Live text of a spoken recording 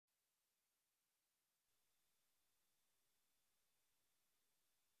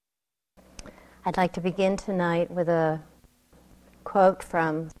I'd like to begin tonight with a quote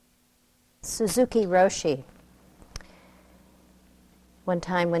from Suzuki Roshi. One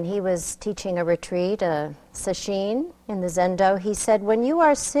time when he was teaching a retreat, a sesshin in the Zendo, he said, "When you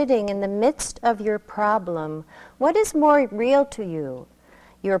are sitting in the midst of your problem, what is more real to you,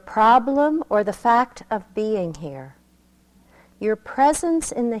 your problem or the fact of being here? Your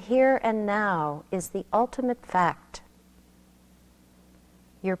presence in the here and now is the ultimate fact.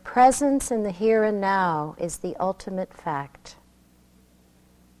 Your presence in the here and now is the ultimate fact."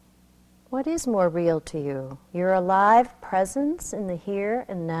 What is more real to you, your alive presence in the here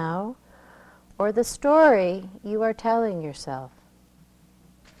and now, or the story you are telling yourself?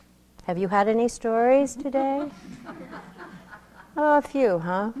 Have you had any stories today? Oh, a few,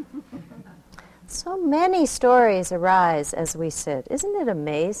 huh? So many stories arise as we sit. Isn't it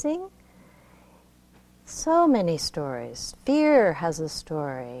amazing? So many stories. Fear has a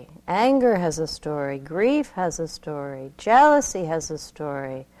story. Anger has a story. Grief has a story. Jealousy has a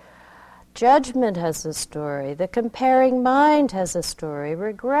story. Judgment has a story. The comparing mind has a story.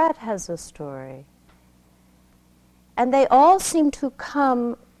 Regret has a story. And they all seem to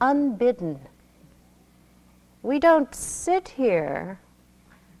come unbidden. We don't sit here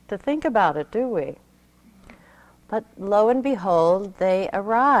to think about it, do we? But lo and behold, they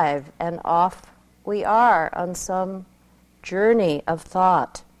arrive, and off we are on some journey of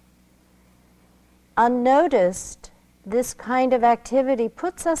thought. Unnoticed, this kind of activity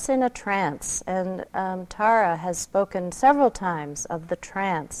puts us in a trance, and Tara has spoken several times of the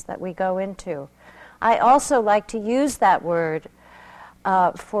trance that we go into. I also like to use that word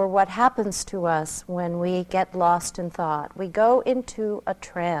for what happens to us when we get lost in thought. We go into a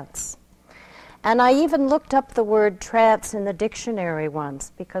trance. And I even looked up the word trance in the dictionary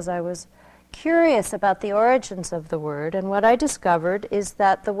once because I was curious about the origins of the word, and what I discovered is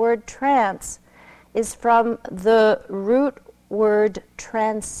that the word trance is from the root word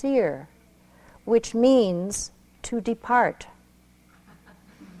transere, which means to depart.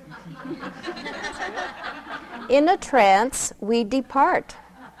 In a trance, we depart.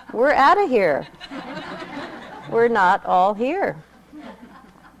 We're out of here. We're not all here.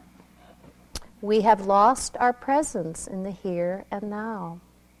 We have lost our presence in the here and now.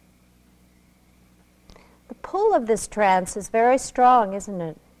 The pull of this trance is very strong, isn't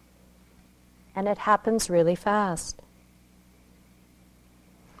it? And it happens really fast.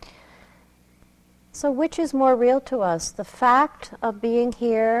 So which is more real to us, the fact of being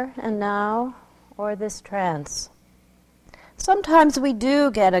here and now, or this trance? Sometimes we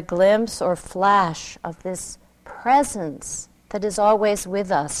do get a glimpse or flash of this presence that is always with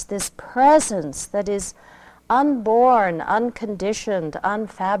us, this presence that is unborn, unconditioned,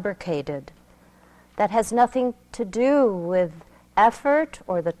 unfabricated, that has nothing to do with effort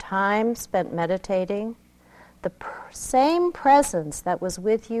or the time spent meditating. The same presence that was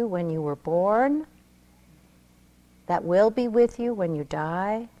with you when you were born, that will be with you when you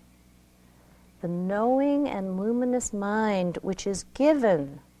die. The knowing and luminous mind which is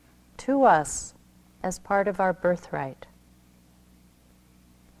given to us as part of our birthright.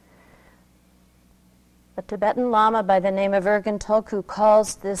 A Tibetan Lama by the name of Urgen Tulku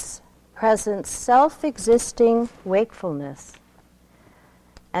calls this presence self-existing wakefulness.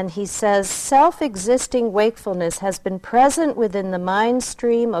 And he says, self-existing wakefulness has been present within the mind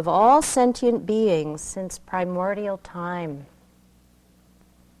stream of all sentient beings since primordial time.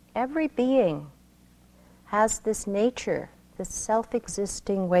 Every being has this nature, this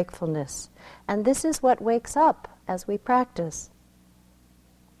self-existing wakefulness. And this is what wakes up as we practice.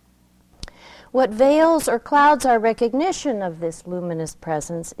 What veils or clouds our recognition of this luminous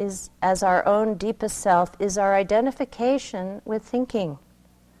presence is, as our own deepest self, is our identification with thinking.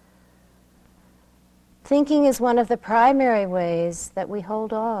 Thinking is one of the primary ways that we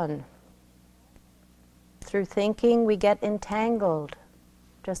hold on. Through thinking, we get entangled.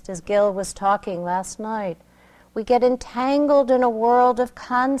 Just as Gil was talking last night, we get entangled in a world of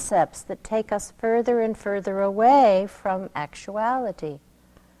concepts that take us further and further away from actuality,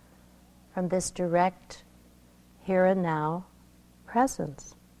 from this direct here and now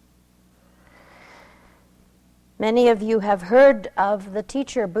presence. Many of you have heard of the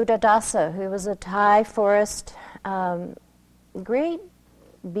teacher Buddhadasa, who was a Thai forest great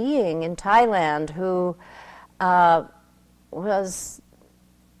being in Thailand, who was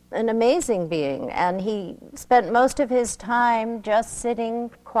an amazing being, and he spent most of his time just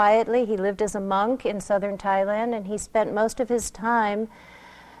sitting quietly. He lived as a monk in southern Thailand, and he spent most of his time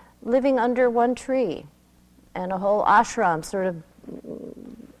living under one tree, and a whole ashram sort of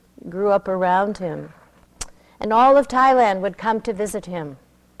grew up around him. And all of Thailand would come to visit him.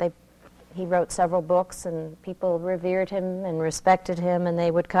 They he wrote several books, and people revered him and respected him, and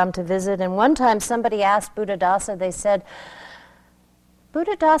they would come to visit. And one time somebody asked Buddhadasa, they said,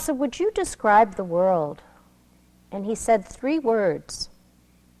 "Buddhadasa, would you describe the world?" And he said 3 words: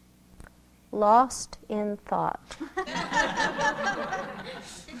 lost in thought.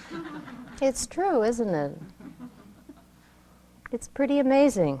 It's true, isn't it? It's pretty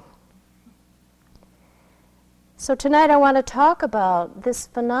amazing. So tonight I want to talk about this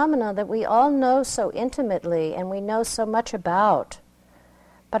phenomena that we all know so intimately and we know so much about.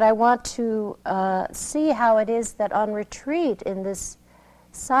 But I want to see how it is that on retreat, in this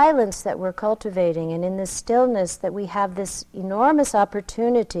silence that we're cultivating and in this stillness, that we have this enormous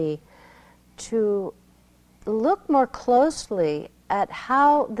opportunity to look more closely at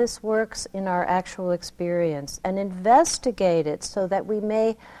how this works in our actual experience and investigate it so that we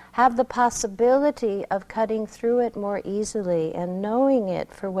may have the possibility of cutting through it more easily and knowing it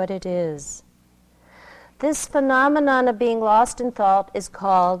for what it is. This phenomenon of being lost in thought is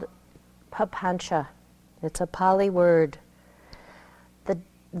called Papanca. It's a Pali word.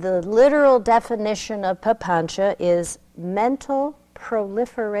 The literal definition of Papanca is mental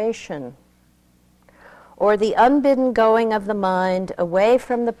proliferation, or the unbidden going of the mind away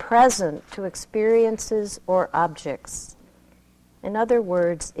from the present to experiences or objects. In other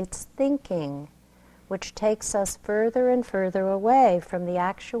words, it's thinking, which takes us further and further away from the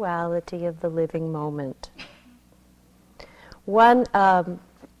actuality of the living moment. One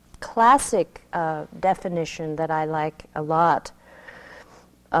classic definition that I like a lot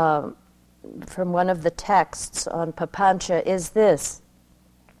from one of the texts on Papanca is this: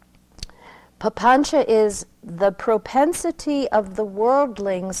 Papanca is the propensity of the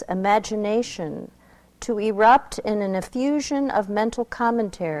worldling's imagination to erupt in an effusion of mental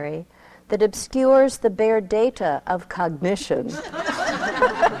commentary that obscures the bare data of cognition.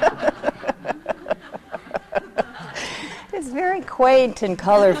 It's very quaint and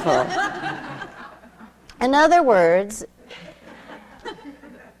colorful. In other words,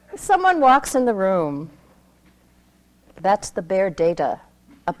 someone walks in the room. That's the bare data.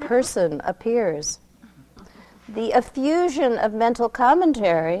 A person appears. The effusion of mental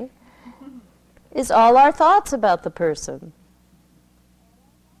commentary is all our thoughts about the person.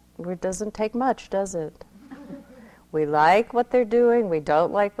 It doesn't take much, does it? We like what they're doing, we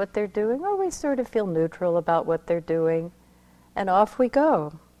don't like what they're doing, or we sort of feel neutral about what they're doing, and off we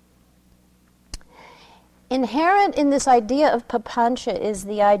go. Inherent in this idea of Papanca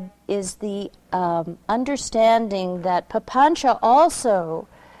is the understanding that Papanca also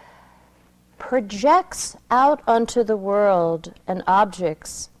projects out onto the world and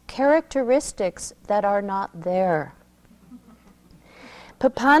objects characteristics that are not there.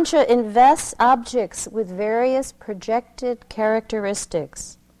 Papanca invests objects with various projected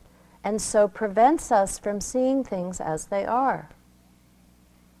characteristics and so prevents us from seeing things as they are.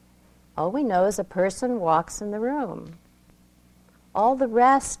 All we know is a person walks in the room. All the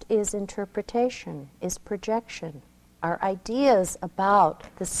rest is interpretation, is projection, our ideas about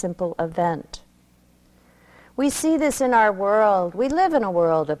the simple event. We see this in our world. We live in a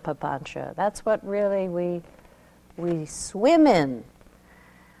world of Papanca. That's what really we swim in.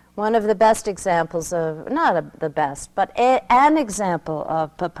 One of the best examples of, not the best, but an example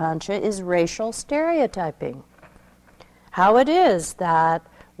of Papanca is racial stereotyping. How it is that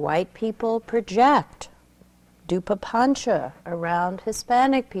white people project, do Papanca around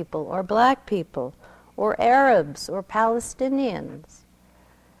Hispanic people or black people or Arabs or Palestinians.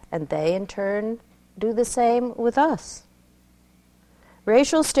 And they in turn do the same with us.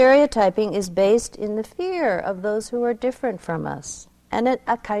 Racial stereotyping is based in the fear of those who are different from us, and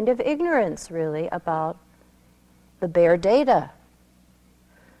a kind of ignorance, really, about the bare data.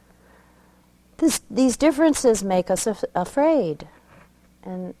 These differences make us afraid,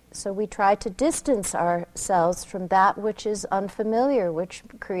 and so we try to distance ourselves from that which is unfamiliar, which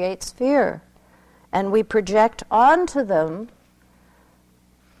creates fear, and we project onto them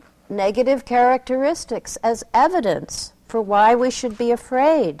negative characteristics as evidence for why we should be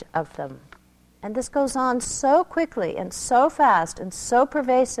afraid of them. And this goes on so quickly and so fast and so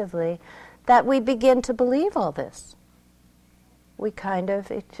pervasively that we begin to believe all this. We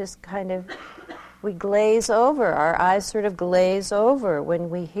glaze over, our eyes sort of glaze over when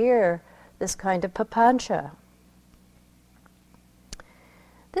we hear this kind of Papanca.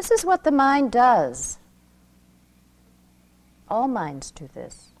 This is what the mind does. All minds do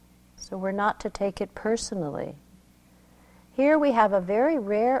this. So we're not to take it personally. Here we have a very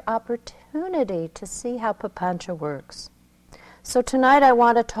rare opportunity to see how Papanca works. So tonight I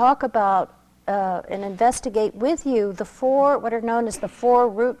want to talk about and investigate with you what are known as the 4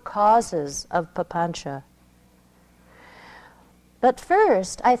 root causes of Papanca. But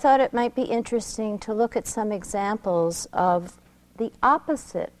first, I thought it might be interesting to look at some examples of the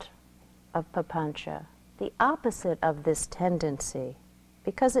opposite of Papanca, the opposite of this tendency,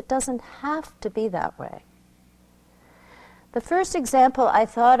 because it doesn't have to be that way. The first example I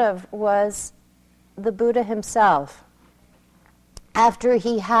thought of was the Buddha himself. After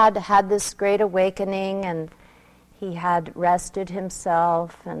he had this great awakening and he had rested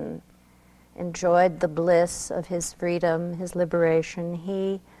himself and enjoyed the bliss of his freedom, his liberation,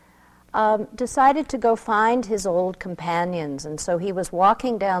 he decided to go find his old companions. And so he was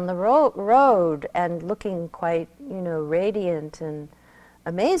walking down the road and looking quite, radiant and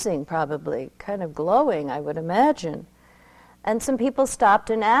amazing, probably, kind of glowing, I would imagine. And some people stopped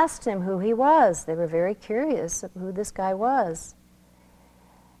and asked him who he was. They were very curious of who this guy was.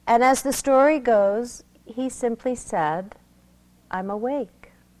 And as the story goes, he simply said, "I'm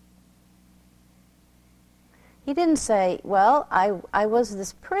awake." He didn't say, "Well, I was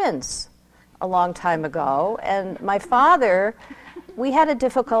this prince a long time ago, and my father, we had a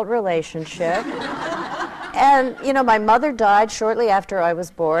difficult relationship. And, my mother died shortly after I was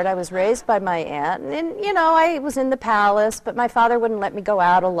born. I was raised by my aunt. And, I was in the palace, but my father wouldn't let me go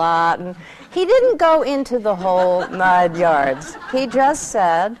out a lot." And he didn't go into the whole mud yards. He just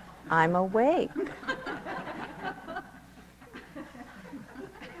said, "I'm awake."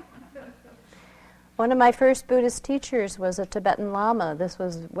 One of my first Buddhist teachers was a Tibetan Lama. This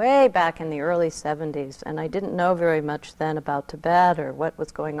was way back in the early 70s, and I didn't know very much then about Tibet or what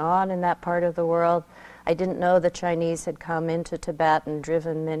was going on in that part of the world. I didn't know the Chinese had come into Tibet and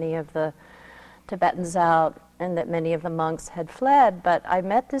driven many of the Tibetans out, and that many of the monks had fled. But I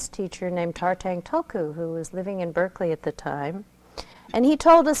met this teacher named Tartang Toku, who was living in Berkeley at the time, and he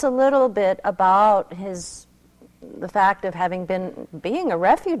told us a little bit about the fact of being a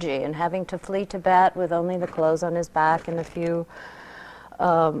refugee and having to flee Tibet with only the clothes on his back and a few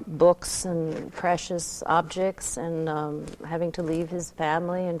books and precious objects, and having to leave his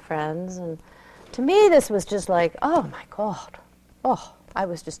family and friends. And to me, this was just like, oh my God. Oh, I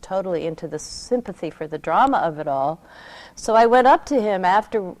was just totally into the sympathy for the drama of it all. So I went up to him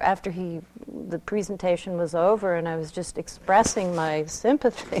after the presentation was over, and I was just expressing my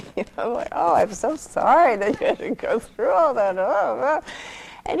sympathy. Like, "Oh, I'm so sorry that you had to go through all that."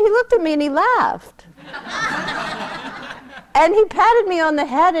 And he looked at me and he laughed. And he patted me on the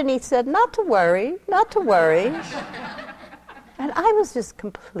head and he said, "Not to worry, not to worry." And I was just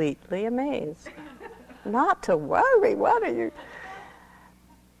completely amazed. Not to worry? What are you?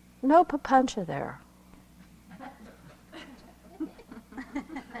 No Papanca there.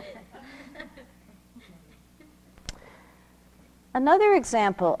 Another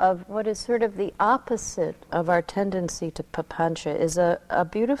example of what is sort of the opposite of our tendency to Papanca is a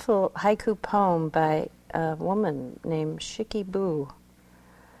beautiful haiku poem by a woman named Shiki Bu.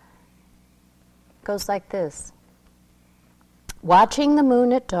 It goes like this. Watching the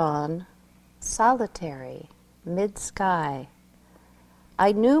moon at dawn, solitary, mid-sky,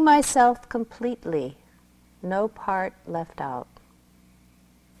 I knew myself completely, no part left out.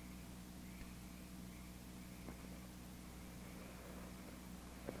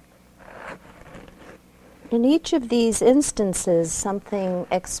 In each of these instances, something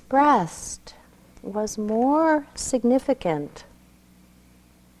expressed was more significant,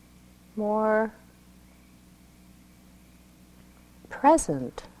 more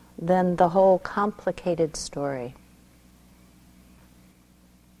present than the whole complicated story.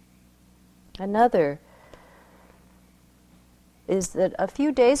 Another is that a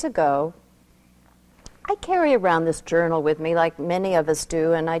few days ago, I carry around this journal with me like many of us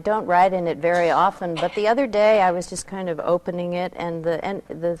do, and I don't write in it very often, but the other day I was just kind of opening it, and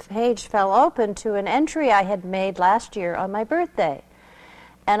the page fell open to an entry I had made last year on my birthday.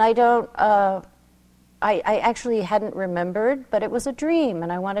 And I actually hadn't remembered, but it was a dream,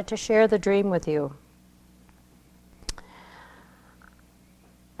 and I wanted to share the dream with you.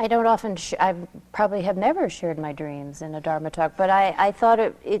 I don't often, I probably have never shared my dreams in a Dharma talk, but I thought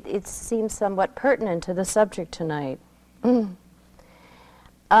it seemed somewhat pertinent to the subject tonight.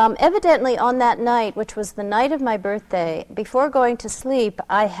 Evidently on that night, which was the night of my birthday, before going to sleep,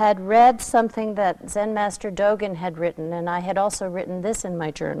 I had read something that Zen Master Dogen had written, and I had also written this in my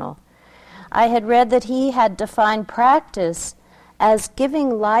journal. I had read that he had defined practice as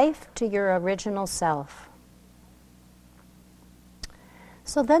giving life to your original self.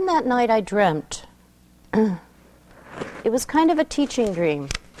 So then that night I dreamt. It was kind of a teaching dream.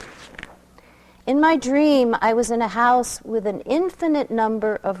 In my dream, I was in a house with an infinite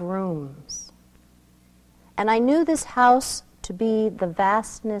number of rooms. And I knew this house to be the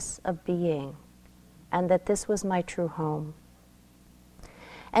vastness of being, and that this was my true home.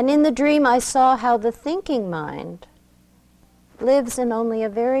 And in the dream I saw how the thinking mind lives in only a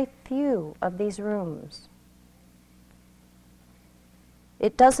very few of these rooms.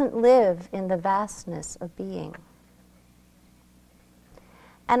 It doesn't live in the vastness of being.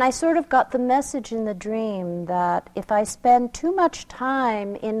 And I sort of got the message in the dream that if I spend too much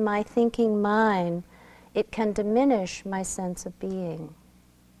time in my thinking mind, it can diminish my sense of being.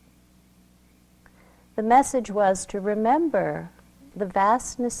 The message was to remember the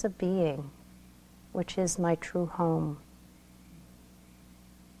vastness of being, which is my true home.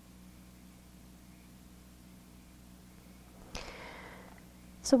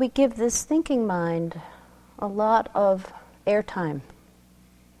 So we give this thinking mind a lot of airtime.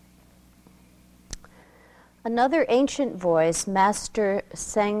 Another ancient voice, Master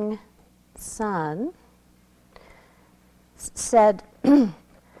Seng San, said,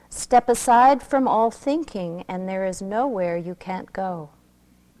 "Step aside from all thinking, and there is nowhere you can't go."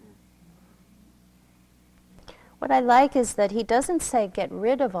 What I like is that he doesn't say get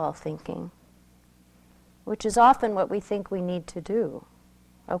rid of all thinking, which is often what we think we need to do.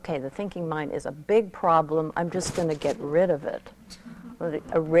 Okay, the thinking mind is a big problem. I'm just going to get rid of it.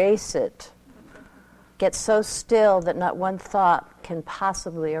 Erase it. Get so still that not one thought can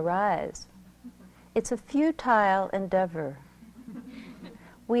possibly arise. It's a futile endeavor.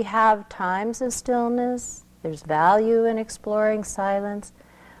 We have times of stillness. There's value in exploring silence.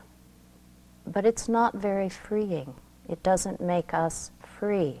 But it's not very freeing. It doesn't make us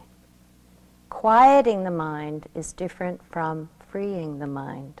free. Quieting the mind is different from freeing the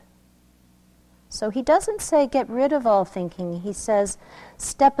mind. So he doesn't say get rid of all thinking. He says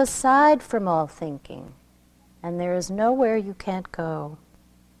step aside from all thinking, and there is nowhere you can't go.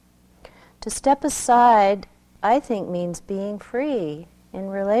 To step aside, I think, means being free in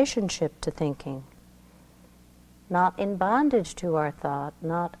relationship to thinking, not in bondage to our thought,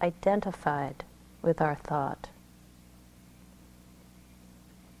 not identified with our thought.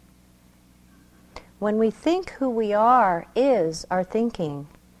 When we think who we are is our thinking,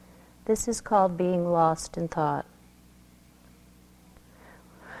 this is called being lost in thought.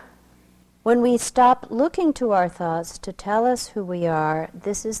 When we stop looking to our thoughts to tell us who we are,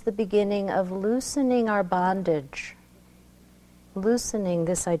 this is the beginning of loosening our bondage, loosening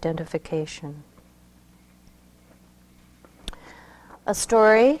this identification. A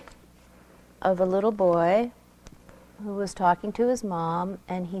story of a little boy who was talking to his mom,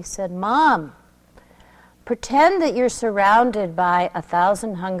 and he said, "Mom, pretend that you're surrounded by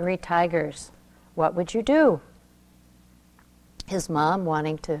 1,000 hungry tigers. What would you do?" His mom,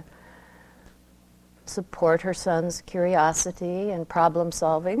 wanting to support her son's curiosity and problem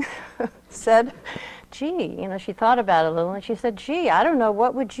solving, said, she thought about it a little, and she said, I don't know,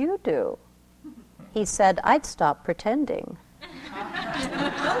 what would you do? He said, I'd stop pretending.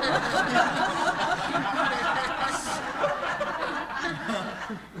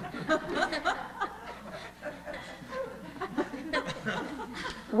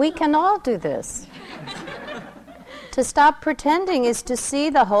 We can all do this. To stop pretending is to see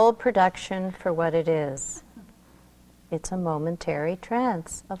the whole production for what it is. It's a momentary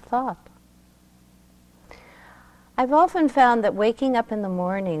trance of thought. I've often found that waking up in the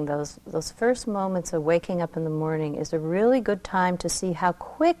morning, those first moments of waking up in the morning, is a really good time to see how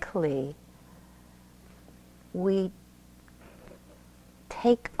quickly we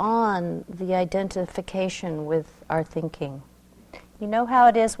take on the identification with our thinking. You know how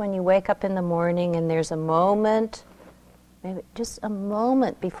it is when you wake up in the morning and there's a moment, maybe just a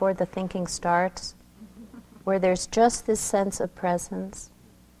moment before the thinking starts, where there's just this sense of presence.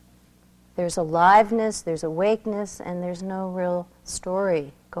 There's aliveness, there's awakeness, and there's no real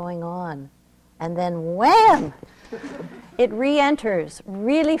story going on. And then wham! It re-enters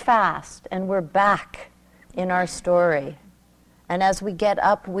really fast, and we're back in our story. And as we get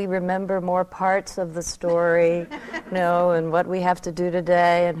up, we remember more parts of the story, and what we have to do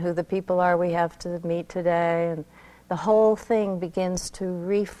today, and who the people are we have to meet today. And the whole thing begins to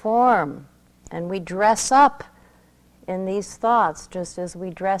reform. And we dress up in these thoughts just as we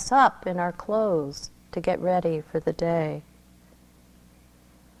dress up in our clothes to get ready for the day.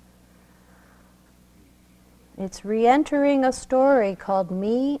 It's re-entering a story called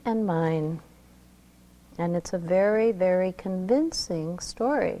Me and Mine. And it's a very, very convincing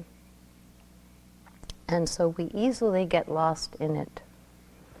story. And so we easily get lost in it.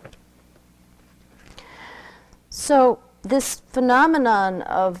 So this phenomenon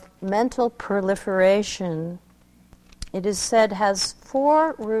of mental proliferation, it is said, has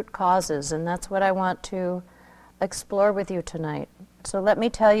 4 root causes, and that's what I want to explore with you tonight. So let me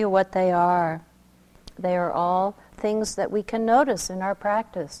tell you what they are. They are all things that we can notice in our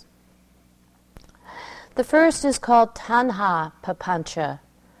practice. The first is called tanha papancha.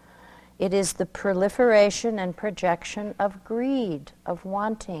 It is the proliferation and projection of greed, of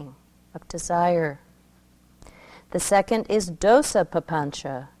wanting, of desire. The second is dosa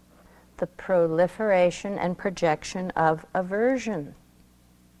papancha, the proliferation and projection of aversion.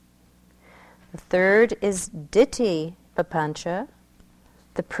 The third is ditthi papancha,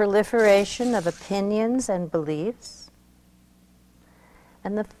 the proliferation of opinions and beliefs.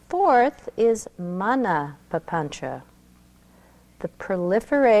 And the fourth is mana papancha, the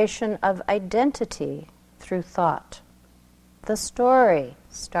proliferation of identity through thought, the story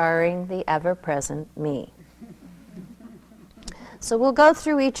starring the ever-present me. So we'll go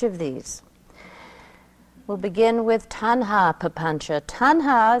through each of these. We'll begin with tanha papancha.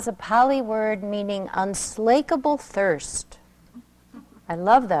 Tanha is a Pali word meaning unslakable thirst. I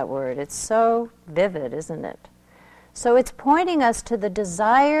love that word. It's so vivid, isn't it? So it's pointing us to the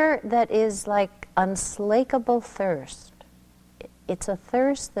desire that is like unslakable thirst. It's a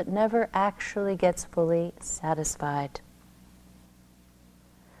thirst that never actually gets fully satisfied.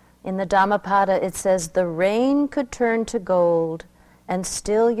 In the Dhammapada it says, the rain could turn to gold and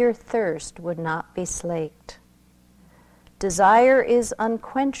still your thirst would not be slaked. Desire is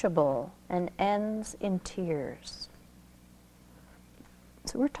unquenchable and ends in tears.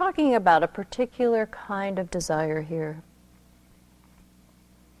 So we're talking about a particular kind of desire here.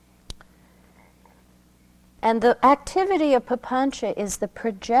 And the activity of papancha is the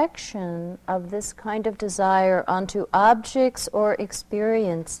projection of this kind of desire onto objects or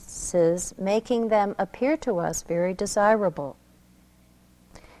experiences, making them appear to us very desirable.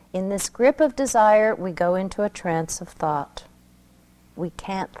 In this grip of desire, we go into a trance of thought. We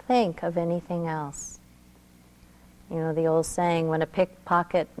can't think of anything else. You know the old saying, when a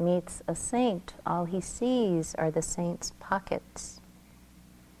pickpocket meets a saint, all he sees are the saint's pockets.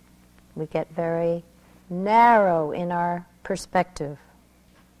 We get very narrow in our perspective.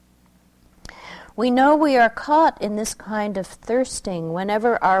 We know we are caught in this kind of thirsting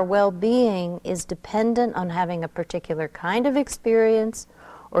whenever our well-being is dependent on having a particular kind of experience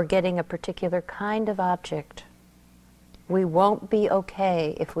or getting a particular kind of object. We won't be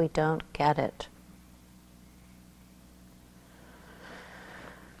okay if we don't get it.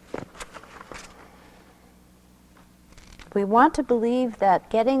 We want to believe that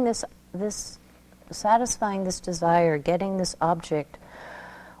getting this satisfying this desire, getting this object,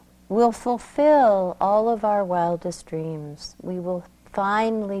 will fulfill all of our wildest dreams. We will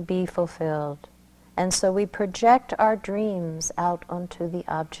finally be fulfilled. And so we project our dreams out onto the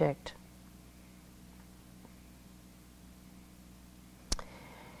object.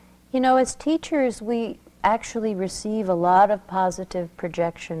 You know, as teachers, we actually receive a lot of positive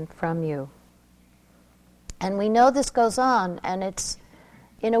projection from you. And we know this goes on, and it's,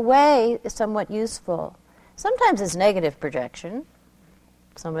 in a way, somewhat useful. Sometimes it's negative projection.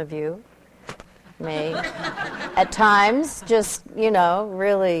 Some of you may, at times, just,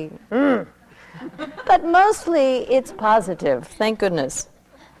 really, But mostly it's positive, thank goodness.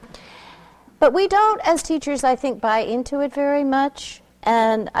 But we don't, as teachers, I think, buy into it very much.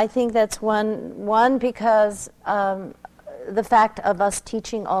 And I think that's one because the fact of us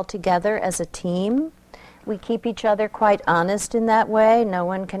teaching all together as a team, we keep each other quite honest in that way. No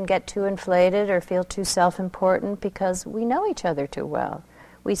one can get too inflated or feel too self-important because we know each other too well.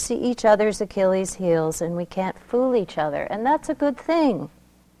 We see each other's Achilles' heels and we can't fool each other, and that's a good thing.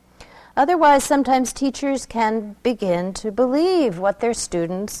 Otherwise, sometimes teachers can begin to believe what their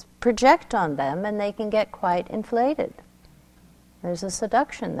students project on them, and they can get quite inflated. There's a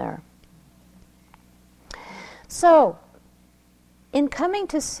seduction there. So, in coming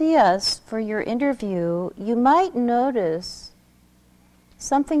to see us for your interview, you might notice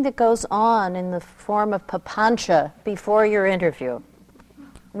something that goes on in the form of papancha before your interview.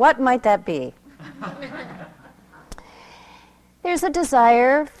 What might that be? There's a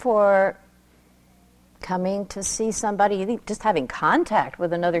desire for coming to see somebody. Just having contact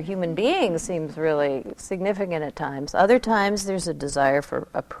with another human being seems really significant at times. Other times there's a desire for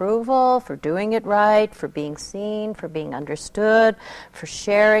approval, for doing it right, for being seen, for being understood, for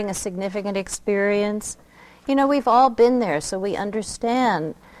sharing a significant experience. We've all been there, so we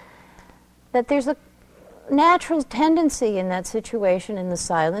understand that there's a natural tendency in that situation, in the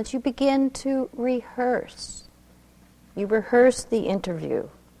silence. You begin to rehearse. You rehearse the interview.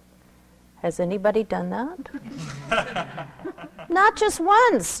 Has anybody done that? Not just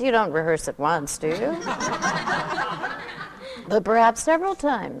once. You don't rehearse it once, do you? But perhaps several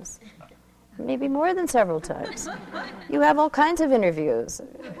times. maybe more than several times. You have all kinds of interviews,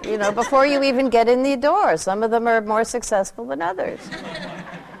 before you even get in the door. Some of them are more successful than others.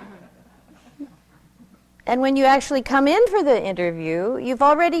 And when you actually come in for the interview, you've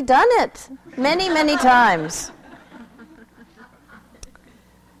already done it many, many times.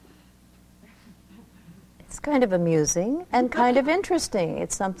 It's kind of amusing and kind of interesting.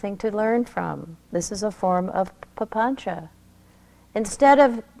 It's something to learn from. This is a form of Papanca. Instead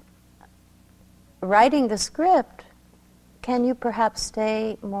of writing the script, can you perhaps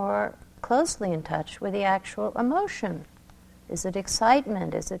stay more closely in touch with the actual emotion? Is it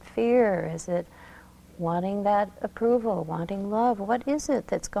excitement? Is it fear? Is it wanting that approval, wanting love? What is it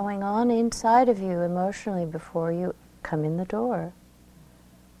that's going on inside of you emotionally before you come in the door?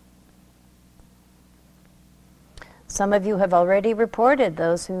 Some of you have already reported,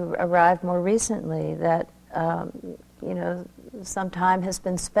 those who arrived more recently, that some time has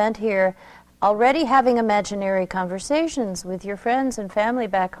been spent here already having imaginary conversations with your friends and family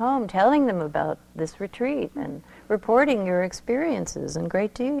back home, telling them about this retreat and reporting your experiences in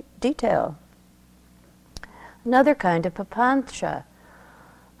great detail. Another kind of papancha.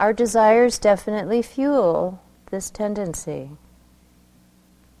 Our desires definitely fuel this tendency.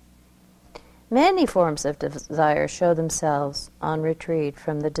 Many forms of desire show themselves on retreat,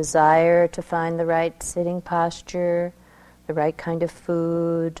 from the desire to find the right sitting posture, the right kind of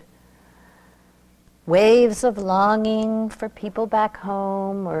food, waves of longing for people back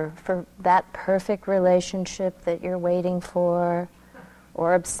home or for that perfect relationship that you're waiting for,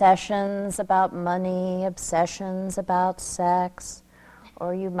 or obsessions about money, obsessions about sex,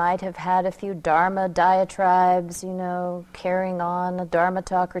 or you might have had a few Dharma diatribes, carrying on a Dharma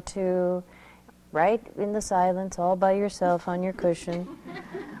talk or two, right in the silence, all by yourself on your cushion,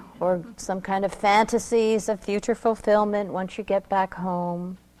 or some kind of fantasies of future fulfillment once you get back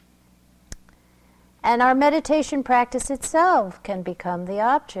home. And our meditation practice itself can become the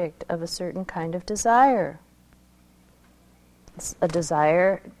object of a certain kind of desire. It's a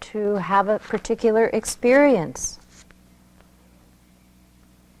desire to have a particular experience.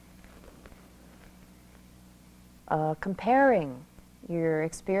 Comparing your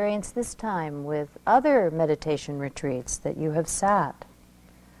experience this time with other meditation retreats that you have sat.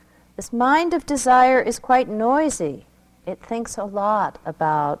 This mind of desire is quite noisy. It thinks a lot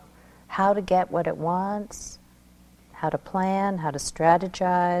about how to get what it wants, how to plan, how to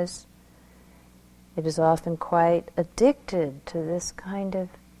strategize. It is often quite addicted to this kind of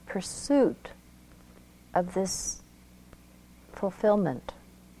pursuit of this fulfillment.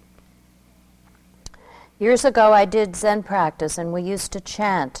 Years ago I did Zen practice, and we used to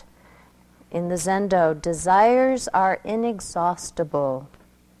chant in the Zendo, "Desires are inexhaustible."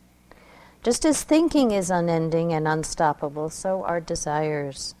 Just as thinking is unending and unstoppable, so are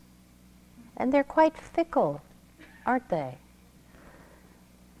desires. And they're quite fickle, aren't they?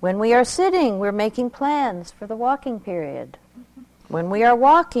 When we are sitting, we're making plans for the walking period. When we are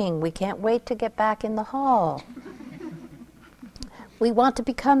walking, we can't wait to get back in the hall. We want to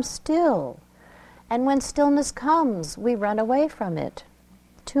become still. And when stillness comes, we run away from it.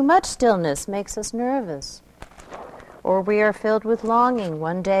 Too much stillness makes us nervous. Or we are filled with longing.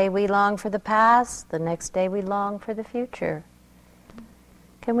 One day we long for the past, the next day we long for the future.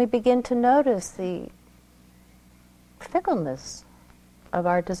 Can we begin to notice the fickleness of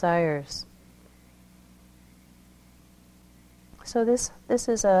our desires? So this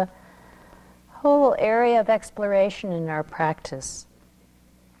is a whole area of exploration in our practice.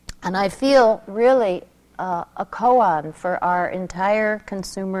 And I feel really a koan for our entire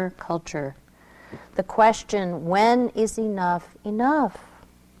consumer culture. The question, when is enough enough?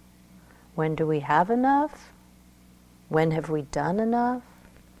 When do we have enough? When have we done enough?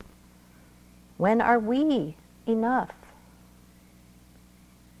 When are we enough?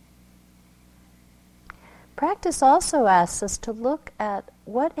 Practice also asks us to look at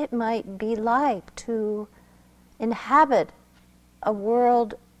what it might be like to inhabit a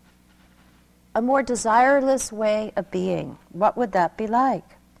world, a more desireless way of being. What would that be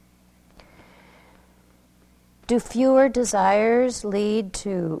like? Do fewer desires lead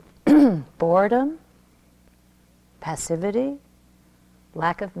to boredom, passivity,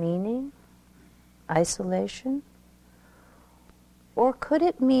 lack of meaning, isolation? Or could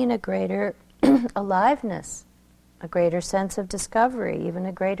it mean a greater aliveness, a greater sense of discovery, even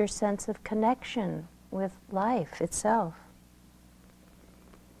a greater sense of connection with life itself?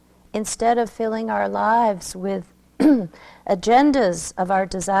 Instead of filling our lives with agendas of our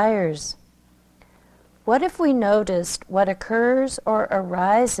desires, what if we noticed what occurs or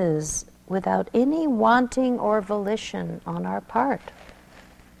arises without any wanting or volition on our part?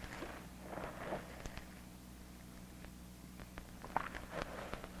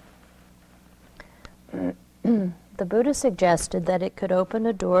 the Buddha suggested that it could open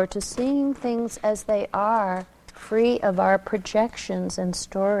a door to seeing things as they are, free of our projections and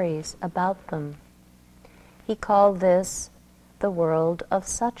stories about them. He called this the world of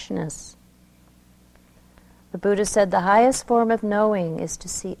suchness. The Buddha said the highest form of knowing is to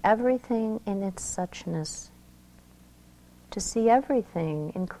see everything in its suchness. To see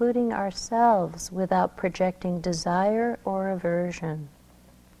everything, including ourselves, without projecting desire or aversion.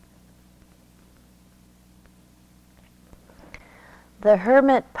 The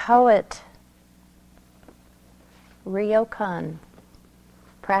hermit poet Ryokan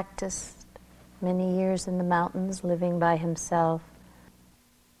practiced many years in the mountains, living by himself.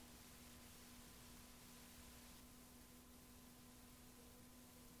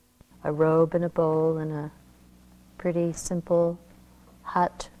 A robe and a bowl and a pretty simple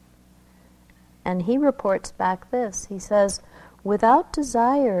hut. And he reports back this. He says, without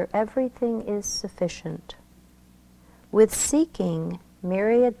desire, everything is sufficient. With seeking,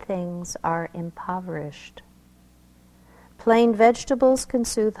 myriad things are impoverished. Plain vegetables can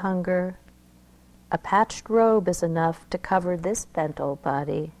soothe hunger. A patched robe is enough to cover this bent old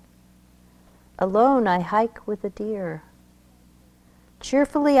body. Alone I hike with the deer.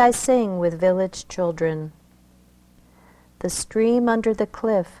 Cheerfully I sing with village children. The stream under the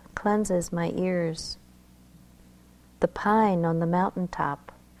cliff cleanses my ears. The pine on the mountain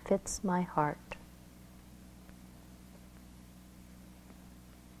top fits my heart.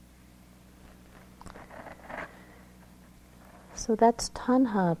 So that's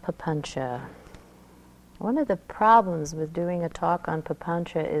Tanha Papanca. One of the problems with doing a talk on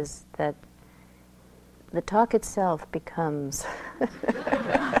Papanca is that the talk itself becomes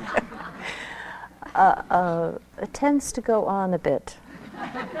it tends to go on a bit.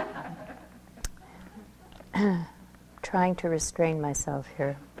 Trying to restrain myself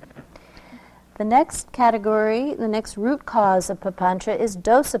here. The next category, the next root cause of Papanca is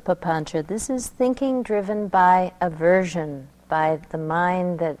dosa Papanca. This is thinking driven by aversion, by the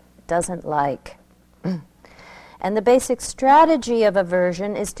mind that doesn't like. And the basic strategy of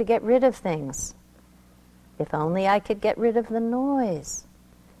aversion is to get rid of things. If only I could get rid of the noise,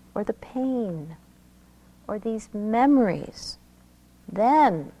 or the pain, or these memories,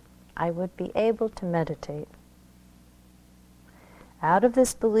 then I would be able to meditate. Out of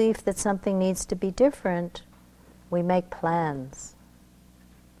this belief that something needs to be different, we make plans.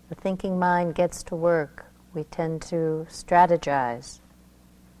 The thinking mind gets to work. We tend to strategize.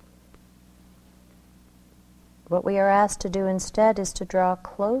 What we are asked to do instead is to draw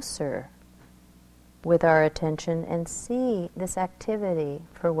closer with our attention and see this activity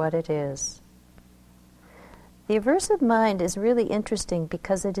for what it is. The aversive mind is really interesting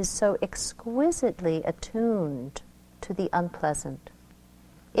because it is so exquisitely attuned to the unpleasant.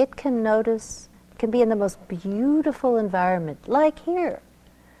 It can notice, can be in the most beautiful environment, like here,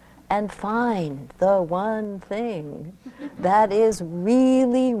 and find the one thing that is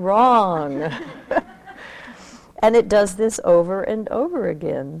really wrong. And it does this over and over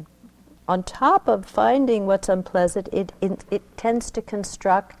again. On top of finding what's unpleasant, it tends to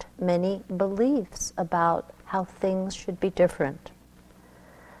construct many beliefs about how things should be different,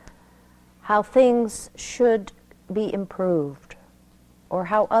 how things should be improved, or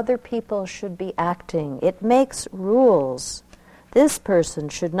how other people should be acting. It makes rules. This person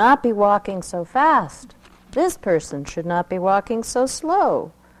should not be walking so fast. This person should not be walking so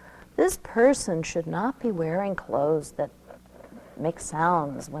slow. This person should not be wearing clothes that make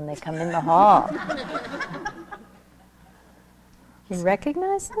sounds when they come in the hall. You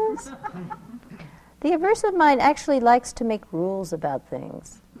recognize this? The aversive mind actually likes to make rules about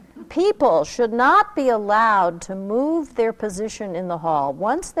things. People should not be allowed to move their position in the hall.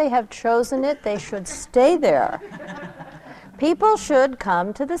 Once they have chosen it, they should stay there. People should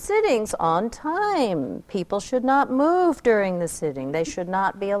come to the sittings on time. People should not move during the sitting. They should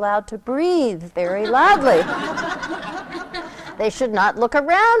not be allowed to breathe very loudly. They should not look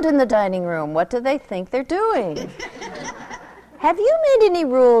around in the dining room. What do they think they're doing? Have you made any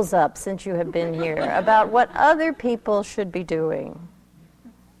rules up since you have been here about what other people should be doing?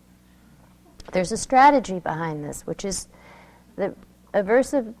 There's a strategy behind this, which is the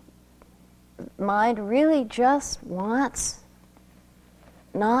aversive mind really just wants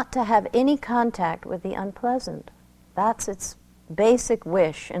not to have any contact with the unpleasant. That's its basic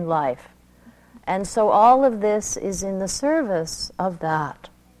wish in life. And so all of this is in the service of that.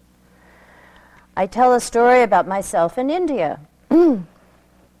 I tell a story about myself in India.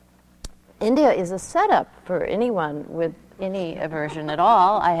 India is a setup for anyone with any aversion at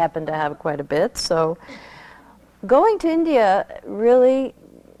all. I happen to have quite a bit, so going to India really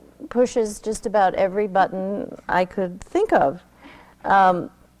pushes just about every button I could think of.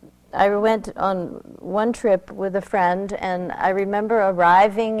 I went on one trip with a friend, and I remember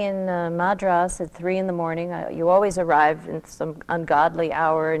arriving in Madras at 3 in the morning. You always arrive in some ungodly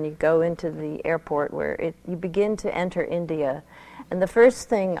hour, and you go into the airport where you begin to enter India. And the first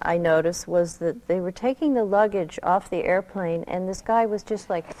thing I noticed was that they were taking the luggage off the airplane, and this guy was just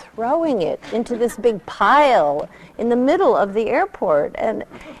like throwing it into this big pile in the middle of the airport. And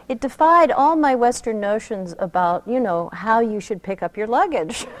it defied all my Western notions about, how you should pick up your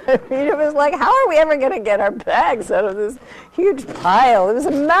luggage. I mean, it was like, how are we ever going to get our bags out of this huge pile? It was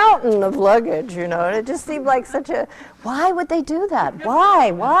a mountain of luggage, and it just seemed like why would they do that?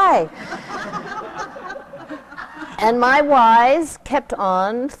 Why? And my whys kept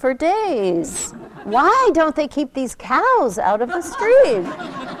on for days. Why don't they keep these cows out of the street?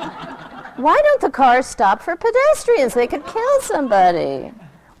 Why don't the cars stop for pedestrians? They could kill somebody.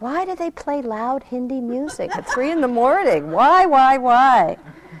 Why do they play loud Hindi music at 3 in the morning? Why?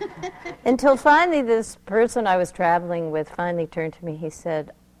 Until finally this person I was traveling with finally turned to me. He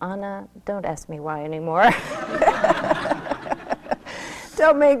said, "Anna, don't ask me why anymore.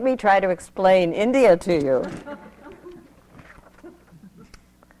 Don't make me try to explain India to you."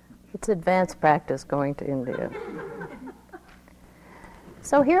 It's advanced practice going to India.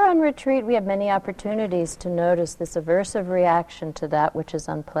 So here on retreat, we have many opportunities to notice this aversive reaction to that which is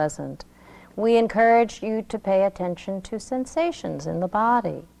unpleasant. We encourage you to pay attention to sensations in the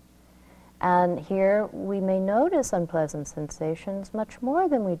body. And here we may notice unpleasant sensations much more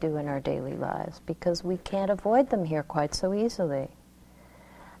than we do in our daily lives because we can't avoid them here quite so easily.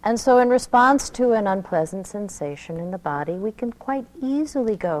 And so in response to an unpleasant sensation in the body, we can quite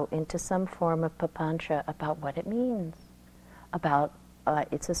easily go into some form of papanca about what it means, about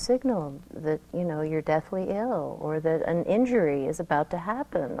it's a signal that, you're deathly ill, or that an injury is about to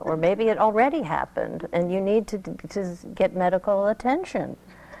happen, or maybe it already happened and you need to get medical attention,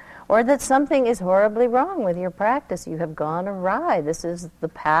 or that something is horribly wrong with your practice. You have gone awry. This is the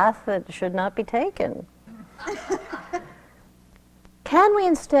path that should not be taken. Can we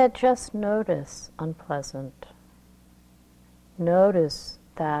instead just notice unpleasant? Notice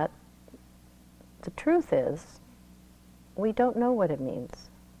that the truth is, we don't know what it means.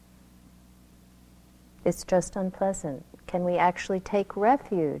 It's just unpleasant. Can we actually take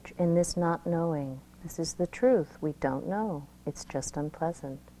refuge in this not knowing? This is the truth. We don't know. It's just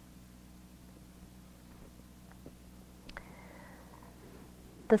unpleasant.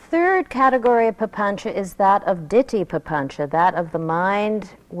 The third category of papanca is that of ditthi papanca, that of the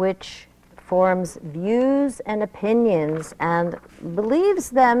mind which forms views and opinions and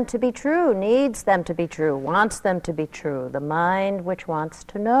believes them to be true, needs them to be true, wants them to be true. The mind which wants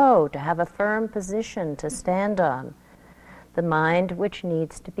to know, to have a firm position to stand on. The mind which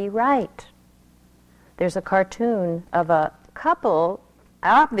needs to be right. There's a cartoon of a couple,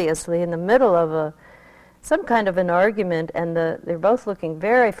 obviously in the middle of some kind of an argument, and they're both looking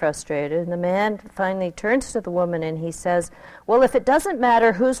very frustrated, and the man finally turns to the woman and he says, "Well, if it doesn't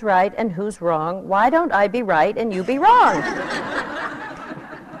matter who's right and who's wrong, why don't I be right and you be wrong?"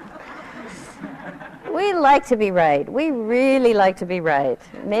 We like to be right. We really like to be right.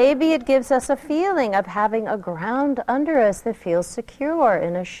 Maybe it gives us a feeling of having a ground under us that feels secure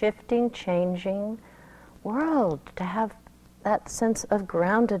in a shifting, changing world, to have that sense of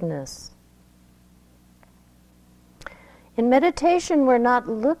groundedness. In meditation, we're not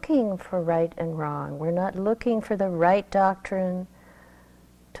looking for right and wrong. We're not looking for the right doctrine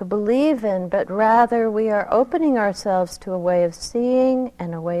to believe in, but rather we are opening ourselves to a way of seeing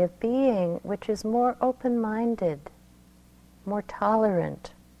and a way of being which is more open-minded, more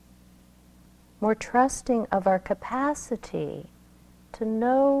tolerant, more trusting of our capacity to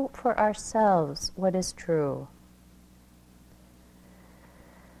know for ourselves what is true.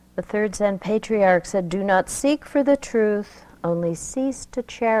 The third Zen patriarch said, "Do not seek for the truth, only cease to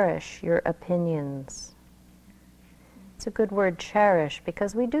cherish your opinions." It's a good word, cherish,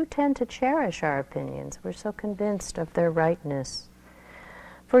 because we do tend to cherish our opinions. We're so convinced of their rightness.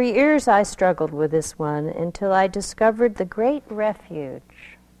 For years I struggled with this one until I discovered the great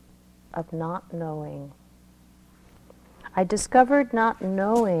refuge of not knowing. I discovered not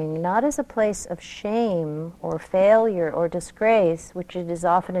knowing not as a place of shame or failure or disgrace, which it is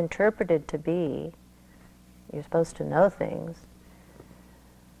often interpreted to be. You're supposed to know things.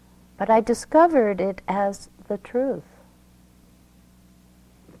 But I discovered it as the truth.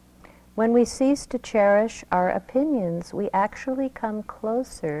 When we cease to cherish our opinions, we actually come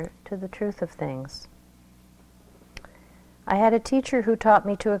closer to the truth of things. I had a teacher who taught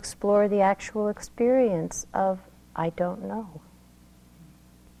me to explore the actual experience of I don't know.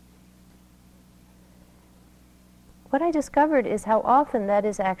 what I discovered is how often that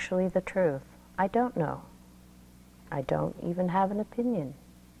is actually the truth. I don't know. I don't even have an opinion.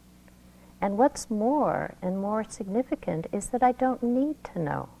 And what's more and more significant is that I don't need to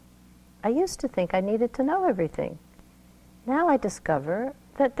know. I used to think I needed to know everything. Now I discover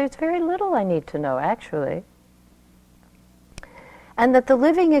that there's very little I need to know, actually. And that the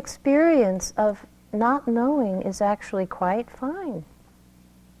living experience of not knowing is actually quite fine.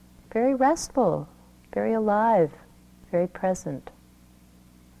 Very restful, very alive, very present.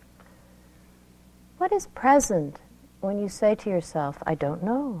 What is present when you say to yourself, I don't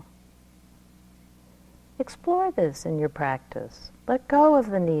know? Explore this in your practice. Let go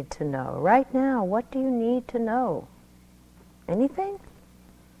of the need to know. Right now, what do you need to know? Anything?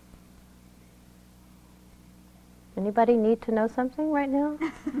 Anybody need to know something right now?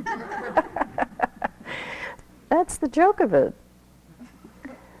 That's the joke of it.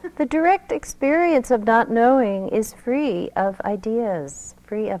 The direct experience of not knowing is free of ideas,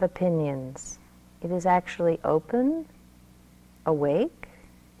 free of opinions. It is actually open, awake,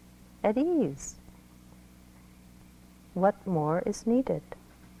 at ease. What more is needed?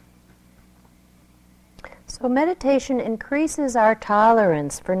 So meditation increases our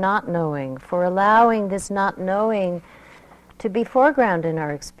tolerance for not knowing, for allowing this not knowing to be foreground in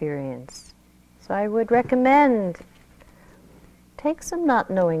our experience. So I would recommend take some not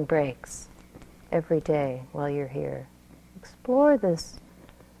knowing breaks every day while you're here. Explore this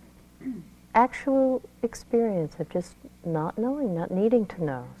actual experience of just not knowing, not needing to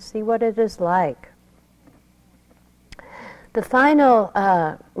know. See what it is like. The final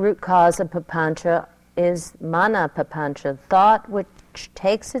root cause of papancha is mana papancha, thought which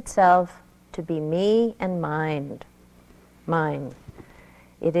takes itself to be me and mine.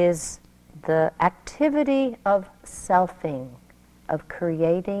 It is the activity of selfing, of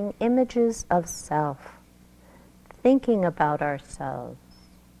creating images of self, thinking about ourselves,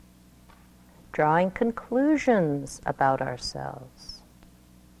 drawing conclusions about ourselves,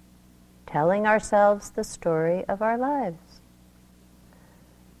 telling ourselves the story of our lives.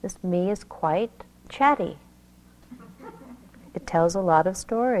 This me is quite chatty. It tells a lot of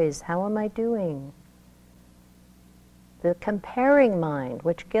stories. How am I doing? The comparing mind,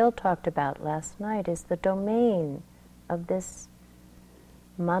 which Gil talked about last night, is the domain of this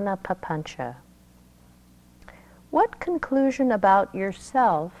mana papancha. What conclusion about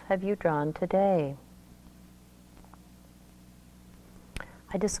yourself have you drawn today?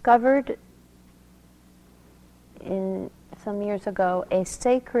 I discovered some years ago a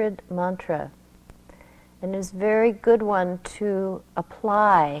sacred mantra, and it's a very good one to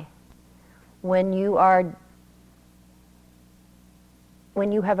apply when you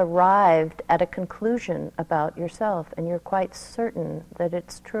have arrived at a conclusion about yourself and you're quite certain that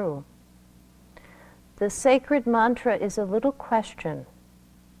it's true. The sacred mantra is a little question.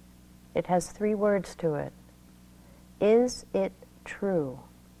 It has 3 words to it. Is it true?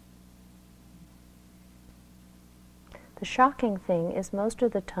 The shocking thing is most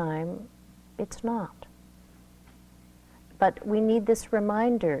of the time it's not. But we need this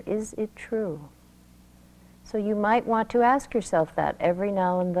reminder, is it true? So you might want to ask yourself that every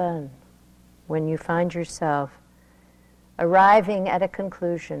now and then when you find yourself arriving at a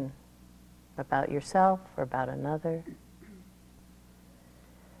conclusion about yourself or about another.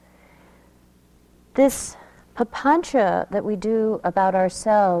 This papancha that we do about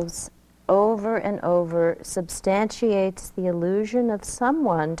ourselves over and over substantiates the illusion of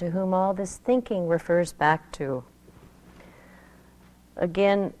someone to whom all this thinking refers back to.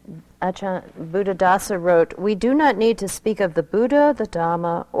 Again, Buddhadasa wrote, "We do not need to speak of the Buddha, the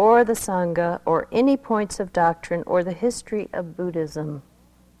Dhamma, or the Sangha, or any points of doctrine, or the history of Buddhism.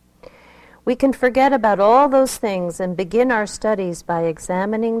 We can forget about all those things and begin our studies by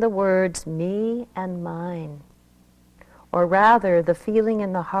examining the words me and mine, or rather the feeling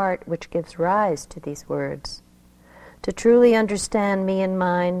in the heart which gives rise to these words. To truly understand me and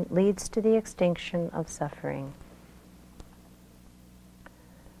mine leads to the extinction of suffering."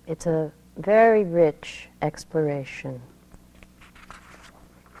 It's a very rich exploration.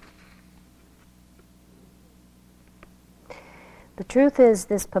 The truth is,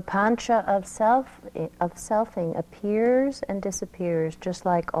 this papancha of selfing appears and disappears just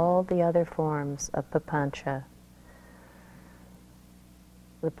like all the other forms of papancha.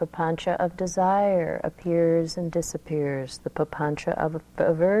 The papancha of desire appears and disappears. The papancha of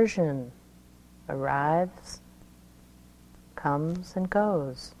aversion arrives, comes and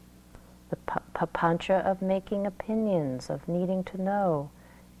goes. The papancha of making opinions, of needing to know,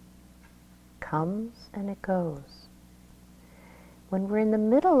 comes and it goes. When we're in the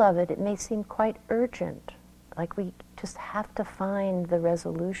middle of it, it may seem quite urgent. like we just have to find the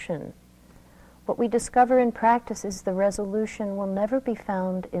resolution. What we discover in practice is the resolution will never be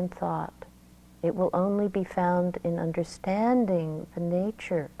found in thought. It will only be found in understanding the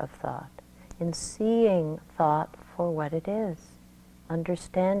nature of thought, in seeing thought for what it is,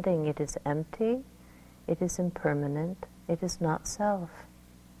 understanding it is empty, it is impermanent, it is not self.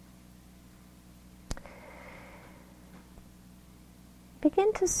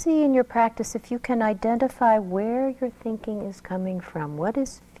 Begin to see in your practice if you can identify where your thinking is coming from, what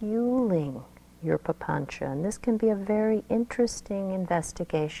is fueling your papancha, and this can be a very interesting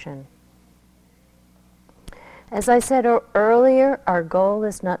investigation. As I said earlier, our goal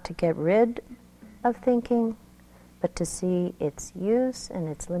is not to get rid of thinking, but to see its use and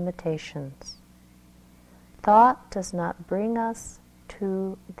its limitations. Thought does not bring us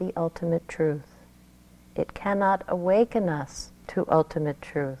to the ultimate truth. It cannot awaken us to ultimate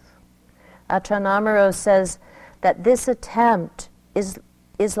truth. Ajahn Amaro says that this attempt is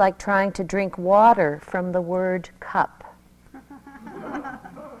like trying to drink water from the word cup.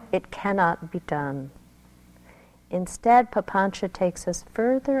 It cannot be done. Instead, Papancha takes us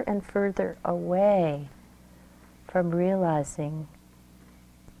further and further away from realizing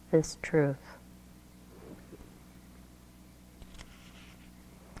this truth.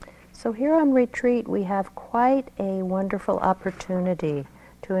 So here on retreat, we have quite a wonderful opportunity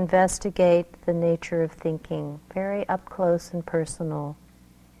to investigate the nature of thinking, very up close and personal.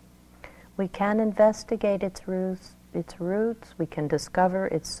 We can investigate its roots, we can discover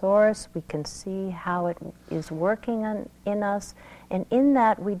its source, we can see how it is working in us, and in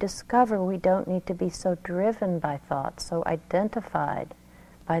that we discover we don't need to be so driven by thoughts, so identified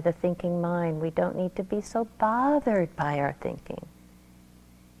by the thinking mind. We don't need to be so bothered by our thinking.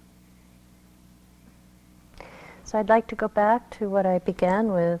 So I'd like to go back to what I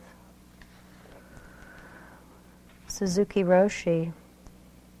began with, Suzuki Roshi.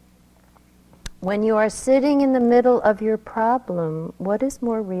 When you are sitting in the middle of your problem, what is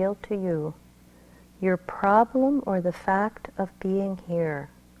more real to you? Your problem or the fact of being here?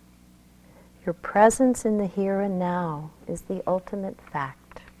 Your presence in the here and now is the ultimate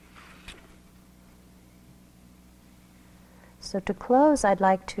fact. So to close, I'd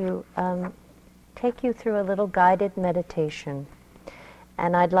like to take you through a little guided meditation.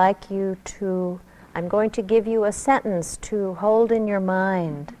 And I'd like you to, I'm going to give you a sentence to hold in your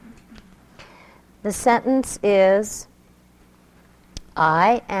mind. The sentence is,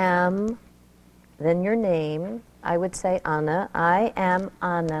 I am, then your name, I would say Anna, I am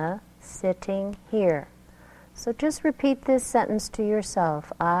Anna sitting here. So just repeat this sentence to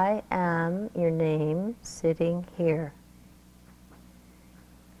yourself. I am, your name, sitting here.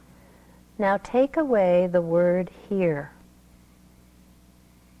 Now take away the word here.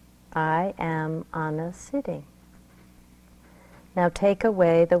 I am Anna sitting. Now take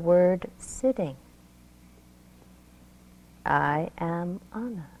away the word sitting. I am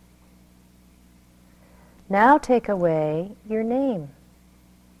Anna. Now take away your name.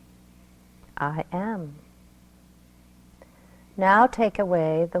 I am. Now take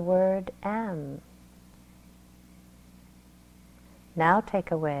away the word am. Now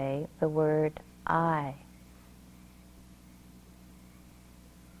take away the word I.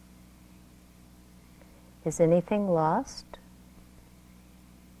 Is anything lost?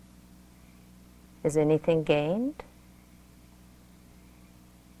 Is anything gained?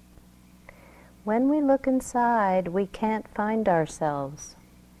 When we look inside, we can't find ourselves.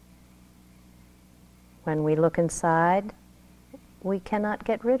 When we look inside, we cannot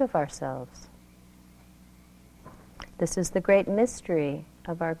get rid of ourselves. This is the great mystery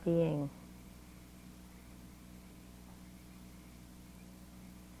of our being.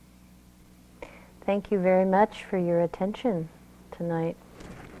 Thank you very much for your attention tonight.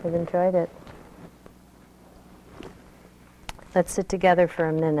 I've enjoyed it. Let's sit together for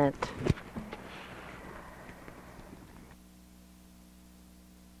a minute.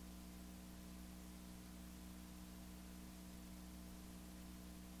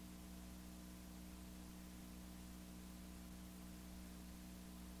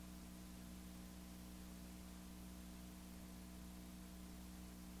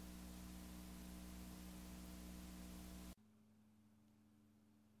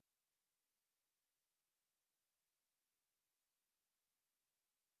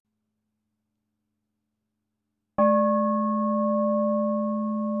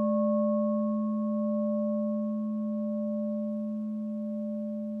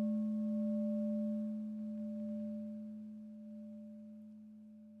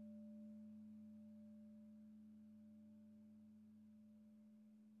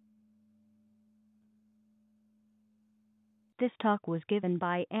 This talk was given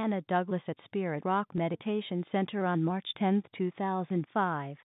by Anna Douglas at Spirit Rock Meditation Center on March 10,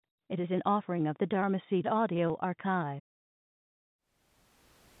 2005. It is an offering of the Dharma Seed Audio Archive.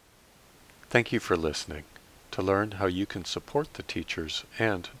 Thank you for listening. To learn how you can support the teachers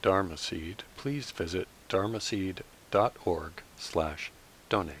and Dharma Seed, please visit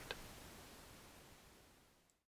dharmaseed.org/donate.